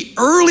see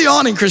early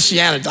on in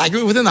Christianity, like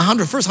within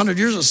the first 100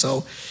 years or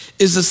so,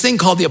 is this thing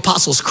called the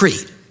Apostles'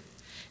 Creed.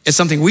 It's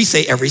something we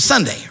say every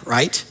Sunday,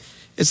 right?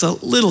 It's a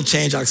little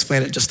change, I'll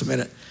explain it in just a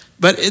minute.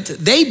 But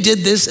they did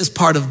this as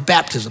part of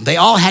baptism. They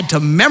all had to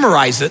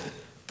memorize it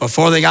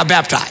before they got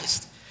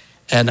baptized.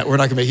 And we're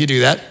not gonna make you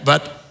do that,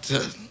 but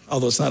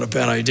although it's not a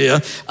bad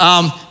idea,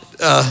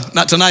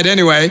 not tonight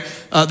anyway,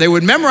 they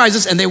would memorize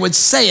this and they would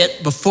say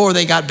it before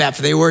they got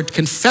baptized. They were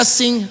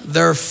confessing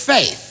their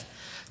faith.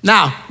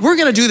 Now, we're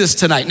gonna do this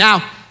tonight.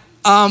 Now,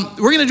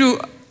 we're gonna do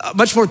a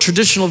much more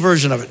traditional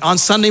version of it. On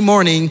Sunday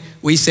morning,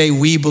 we say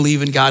we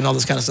believe in God and all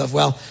this kind of stuff.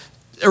 Well,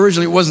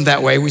 originally it wasn't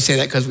that way. We say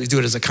that because we do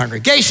it as a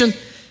congregation.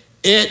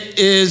 It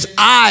is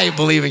I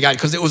believe in God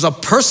because it was a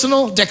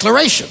personal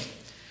declaration.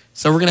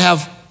 So we're gonna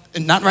have,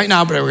 not right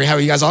now, but we're gonna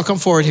have you guys all come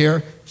forward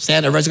here,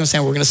 stand, everybody's gonna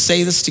stand. We're gonna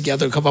say this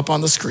together, come up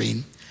on the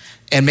screen,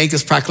 and make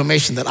this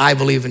proclamation that I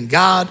believe in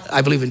God,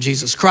 I believe in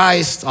Jesus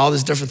Christ, all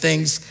these different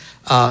things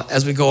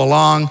as we go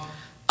along.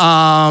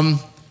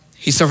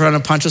 He suffered under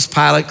Pontius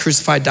Pilate,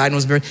 crucified, died, and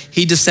was buried.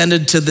 He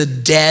descended to the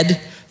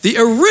dead. The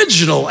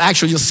original,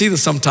 actually, you'll see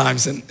this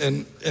sometimes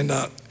in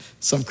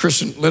some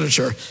Christian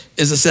literature,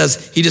 is it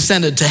says he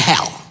descended to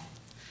hell.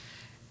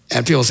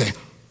 And people say,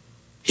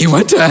 he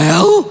went to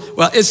hell?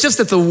 Well, it's just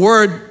that the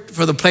word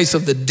for the place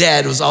of the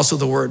dead was also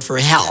the word for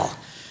hell.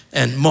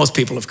 And most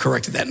people have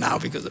corrected that now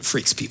because it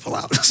freaks people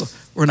out. So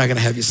we're not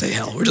gonna have you say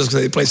hell. We're just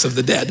gonna say the place of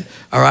the dead,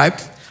 all right?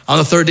 On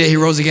the third day, he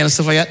rose again and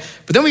stuff like that.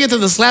 But then we get to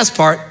this last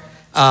part.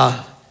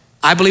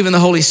 I believe in the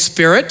Holy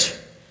Spirit.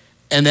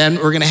 And then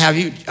we're gonna have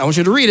you, I want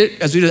you to read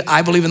it as we do,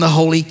 I believe in the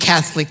Holy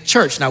Catholic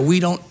Church. Now we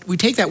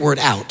take that word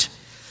out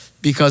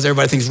because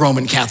everybody thinks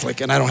Roman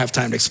Catholic, and I don't have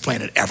time to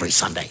explain it every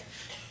Sunday.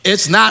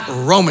 It's not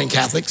Roman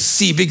Catholic.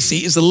 C, big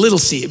C, is a little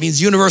c. It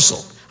means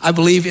universal. I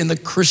believe in the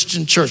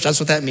Christian church. That's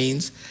what that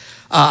means.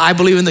 I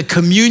believe in the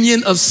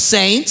communion of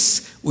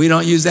saints. We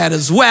don't use that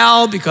as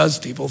well because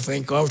people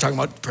think, oh, we're talking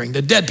about praying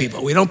to dead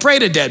people. We don't pray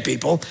to dead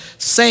people.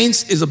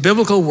 Saints is a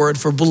biblical word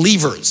for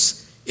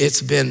believers.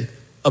 It's been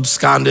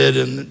absconded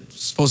and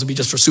supposed to be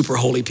just for super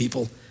holy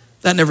people.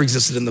 That never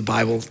existed in the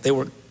Bible. They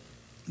weren't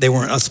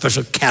a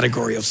special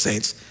category of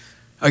saints.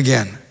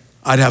 Again,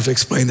 I'd have to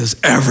explain this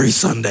every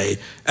Sunday,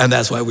 and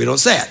that's why we don't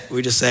say it.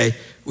 We just say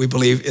we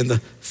believe in the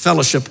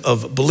fellowship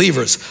of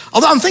believers.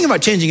 Although I'm thinking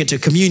about changing it to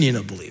communion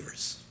of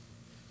believers.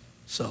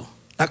 So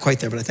Not quite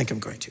there, but I think I'm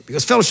going to.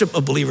 Because fellowship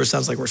of believers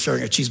sounds like we're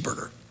sharing a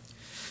cheeseburger.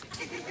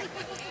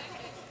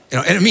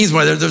 And it means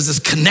more, there's this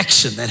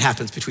connection that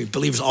happens between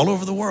believers all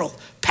over the world,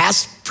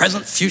 past,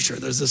 present, future.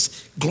 There's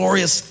this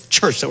glorious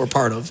church that we're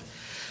part of.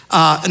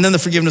 And then the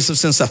forgiveness of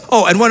sin stuff.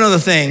 Oh, and one other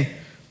thing,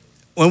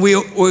 when we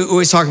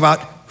always talk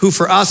about who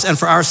for us and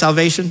for our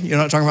salvation, you know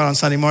what I'm talking about on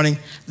Sunday morning?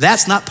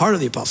 That's not part of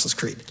the Apostles'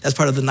 Creed. That's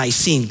part of the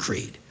Nicene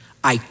Creed.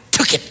 I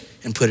took it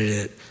and put it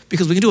in it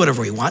because we can do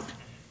whatever we want.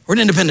 We're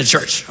an independent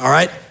church, all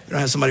right? We don't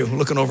have somebody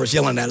looking over us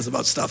yelling at us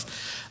about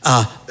stuff.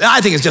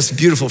 I think it's just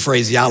beautiful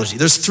phraseology.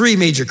 There's 3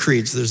 major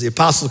creeds. There's the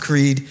Apostle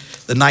Creed,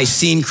 the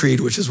Nicene Creed,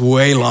 which is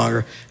way longer,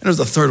 and there's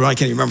the third one, I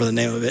can't even remember the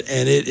name of it,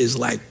 and it is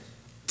like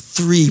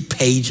 3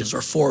 pages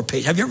or 4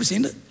 pages. Have you ever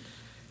seen it?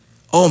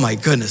 Oh my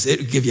goodness, it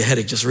would give you a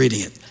headache just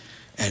reading it.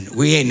 And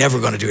we ain't never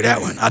gonna do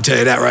that one, I'll tell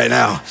you that right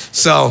now.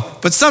 So,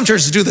 but some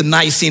churches do the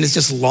Nicene, it's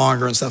just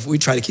longer and stuff. We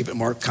try to keep it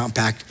more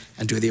compact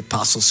and do the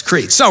Apostles'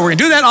 Creed. So we're gonna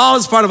do that all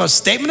as part of a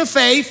statement of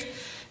faith,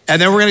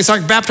 and then we're gonna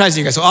start baptizing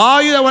you guys. So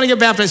all you that wanna get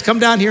baptized, come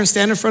down here and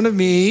stand in front of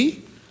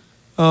me.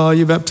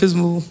 You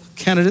baptismal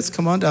candidates,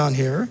 come on down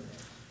here.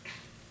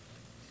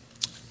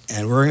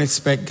 And we're gonna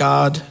expect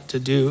God to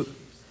do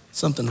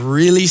something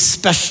really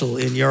special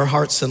in your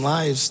hearts and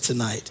lives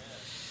tonight.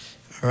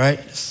 All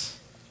right, just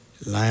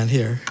lying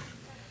here,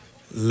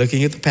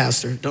 looking at the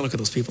pastor. Don't look at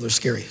those people, they're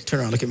scary. Turn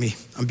around, look at me,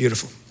 I'm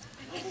beautiful.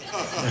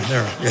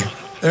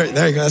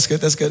 There you go,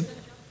 that's good.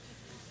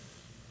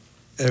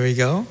 There we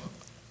go.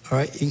 All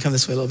right, you can come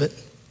this way a little bit.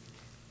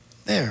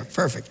 There,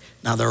 perfect.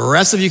 Now the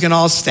rest of you can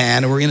all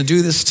stand and we're gonna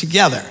do this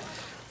together.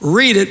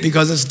 Read it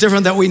because it's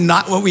different than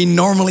not what we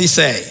normally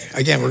say.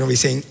 Again, we're gonna be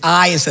saying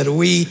I instead of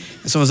we,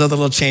 and some of those other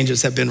little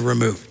changes have been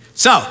removed.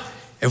 So,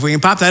 if we can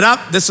pop that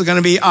up, this is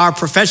gonna be our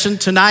profession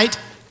tonight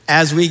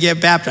as we get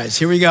baptized.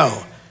 Here we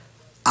go.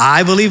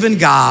 I believe in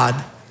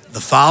God,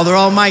 the Father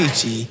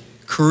Almighty,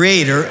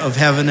 creator of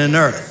heaven and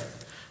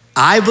earth.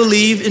 I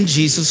believe in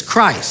Jesus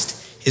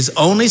Christ, his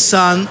only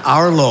Son,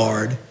 our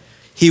Lord.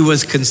 He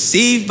was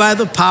conceived by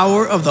the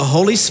power of the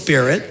Holy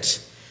Spirit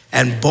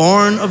and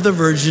born of the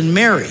Virgin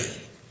Mary.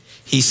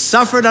 He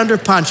suffered under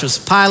Pontius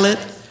Pilate,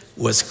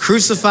 was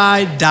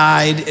crucified,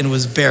 died, and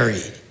was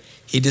buried.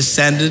 He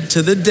descended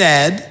to the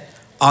dead.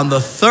 On the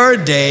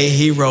 3rd day,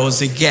 he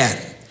rose again.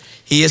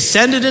 He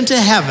ascended into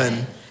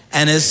heaven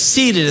and is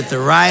seated at the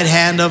right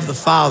hand of the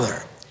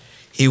Father.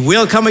 He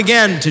will come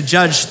again to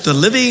judge the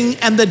living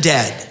and the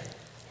dead.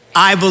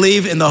 I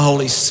believe in the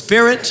Holy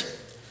Spirit,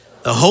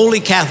 the Holy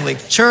Catholic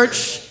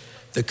Church,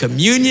 the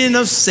communion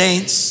of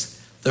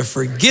saints, the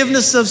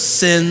forgiveness of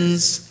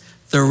sins,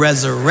 the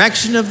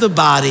resurrection of the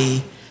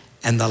body,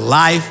 and the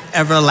life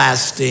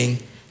everlasting.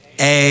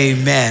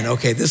 Amen.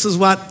 Okay, this is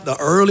what the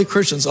early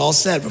Christians all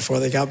said before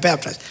they got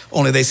baptized.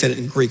 Only they said it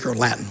in Greek or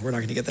Latin. We're not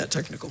going to get that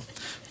technical.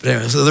 But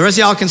anyway, so the rest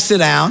of y'all can sit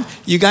down.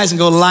 You guys can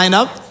go line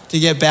up to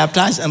get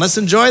baptized. And let's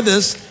enjoy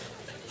this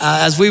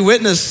as we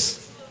witness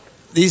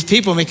these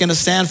people making a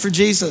stand for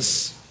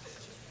Jesus.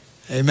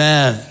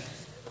 Amen.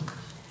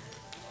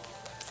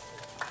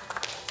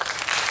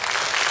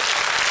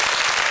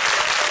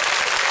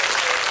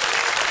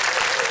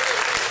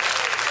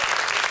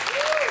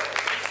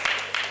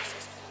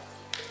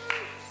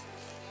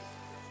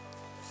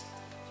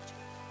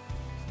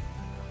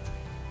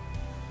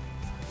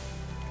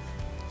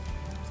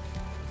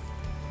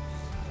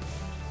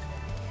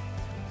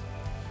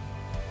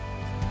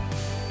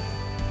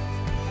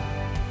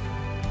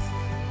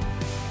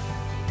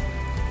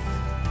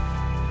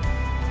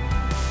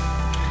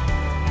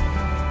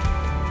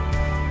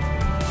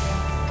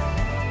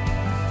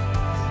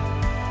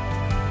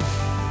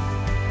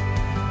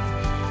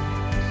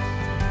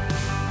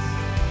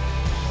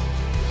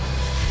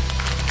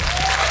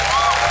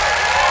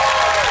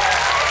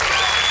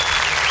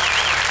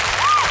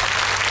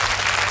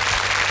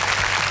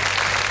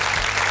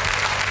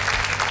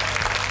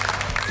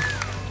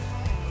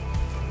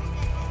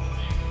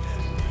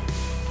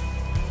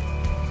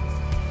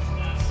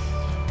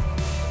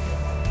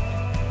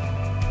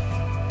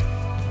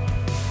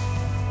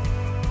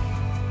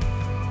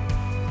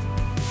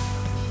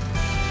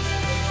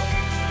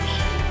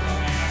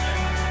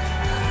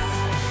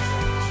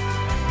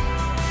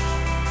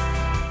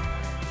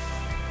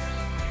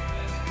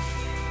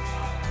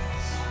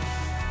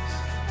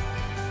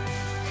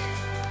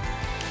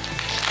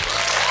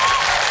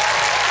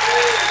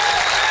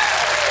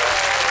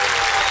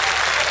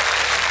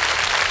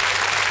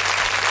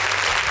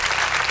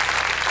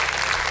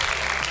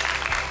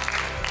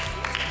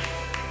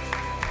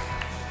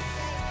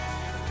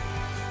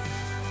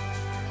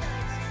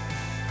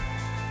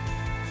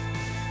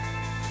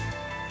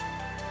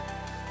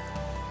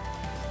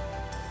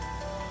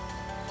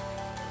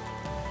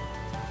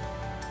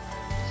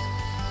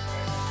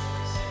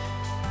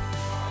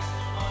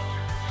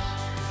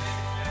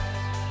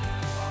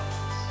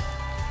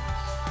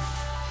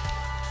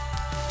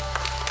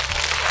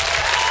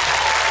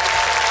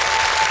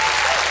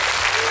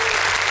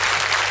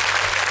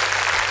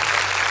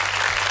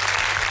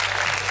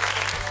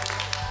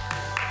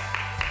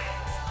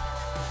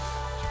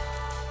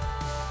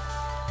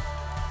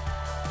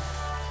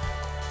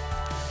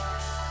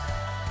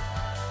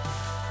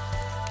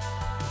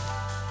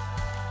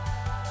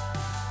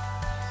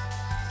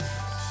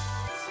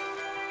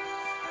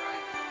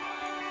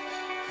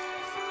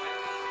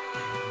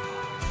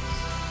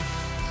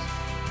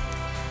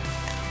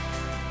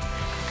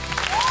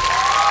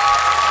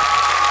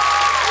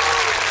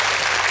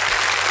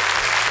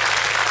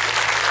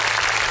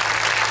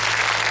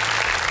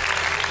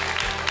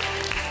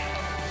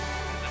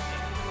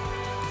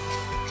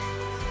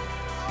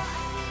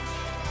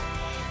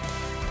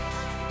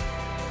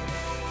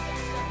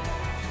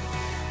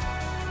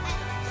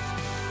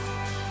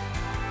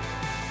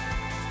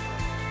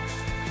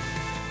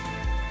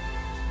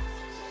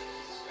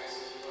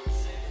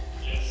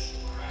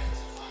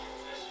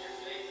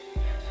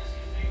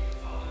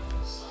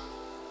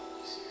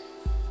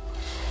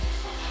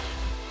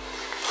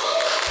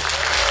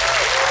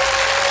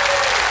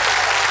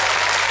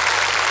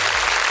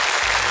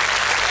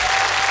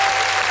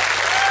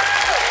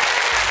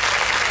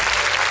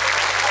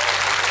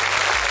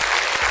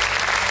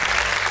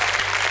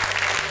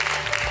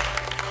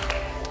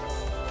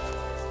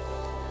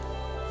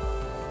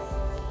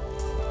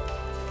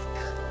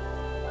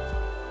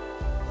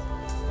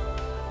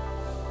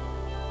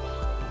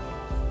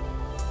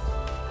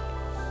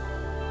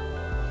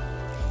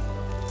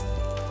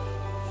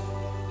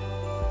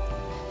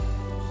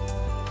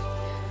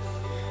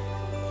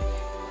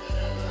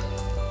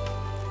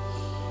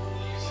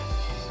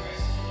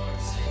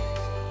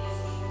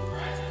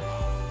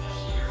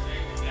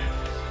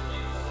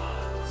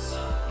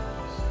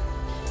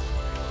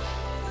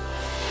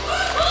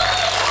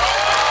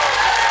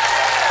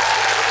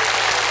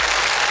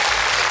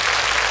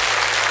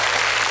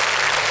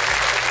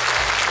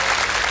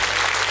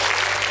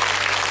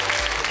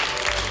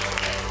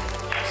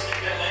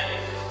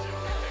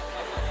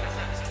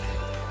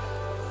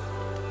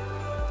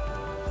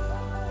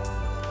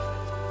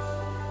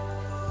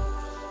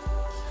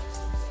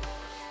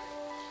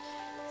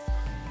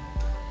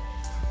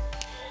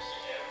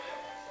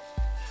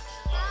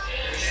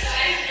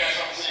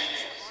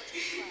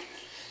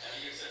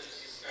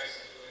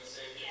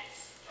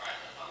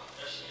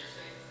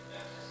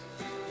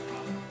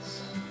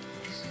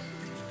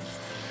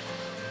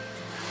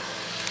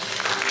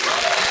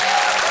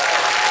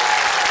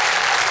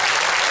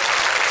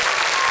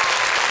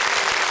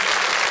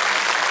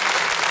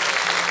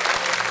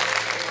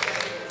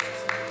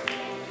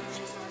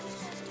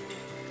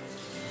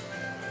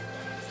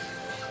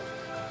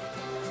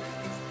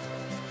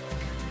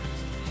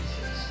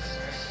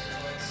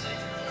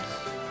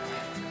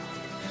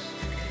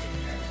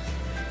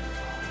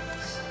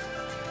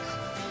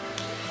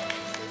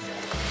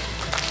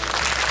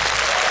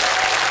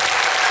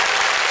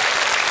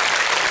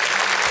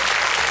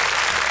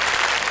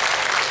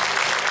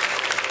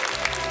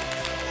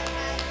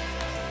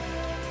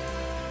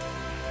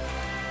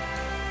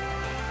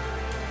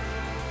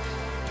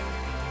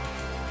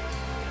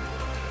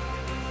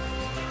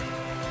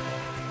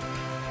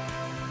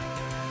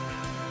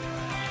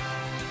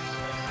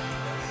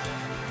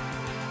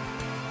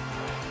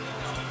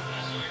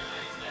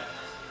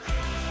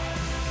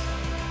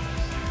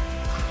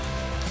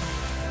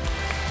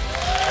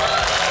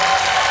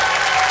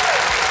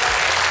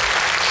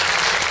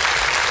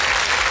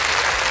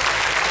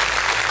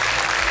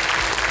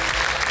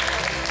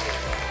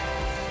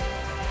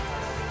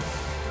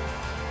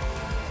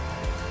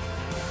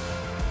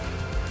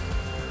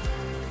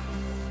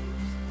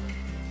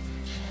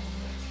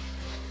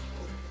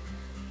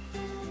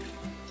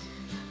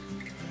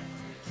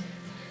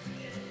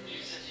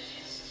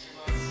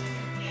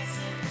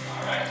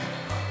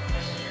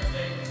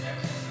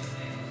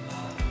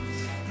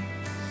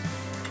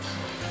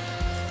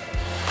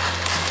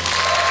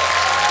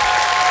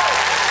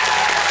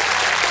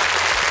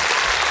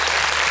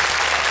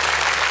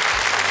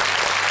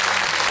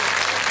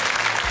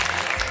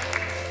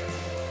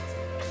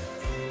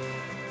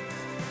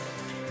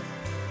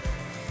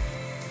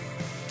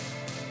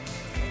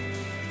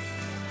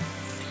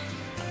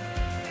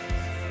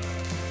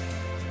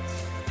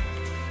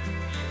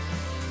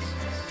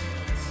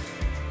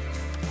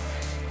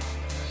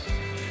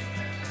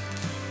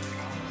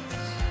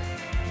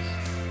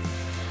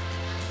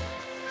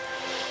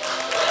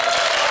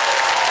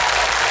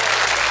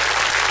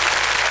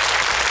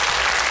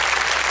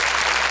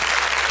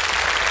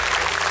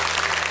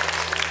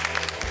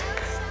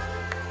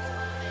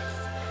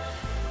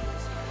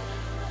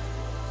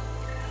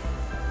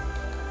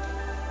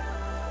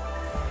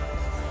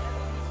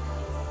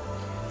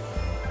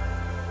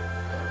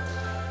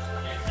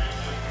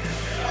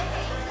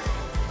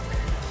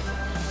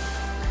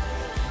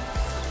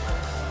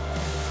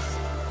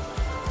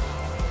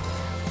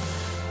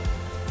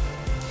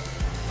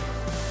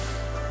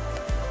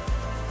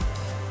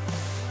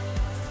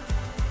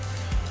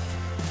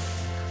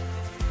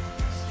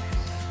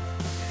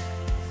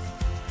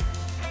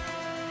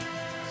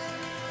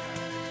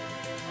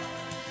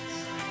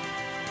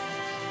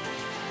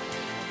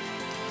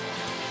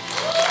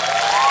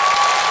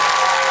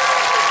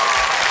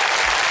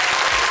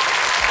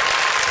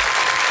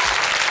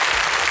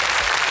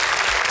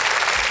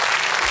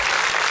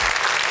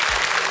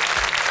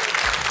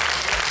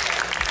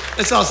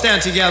 Let's all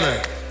stand together.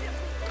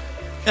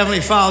 Heavenly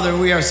Father,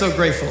 we are so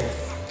grateful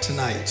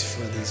tonight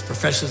for these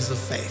professions of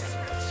faith.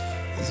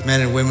 These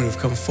men and women who've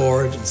come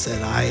forward and said,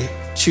 I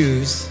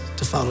choose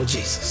to follow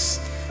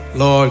Jesus.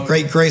 Lord,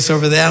 great grace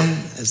over them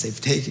as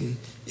they've taken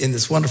in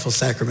this wonderful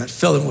sacrament.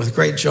 Fill them with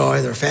great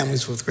joy, their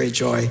families with great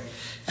joy,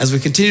 as we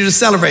continue to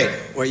celebrate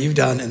what you've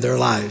done in their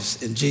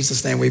lives. In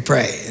Jesus' name we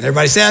pray. And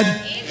everybody said,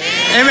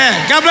 Amen.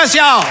 Amen. God bless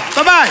y'all.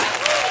 Bye-bye.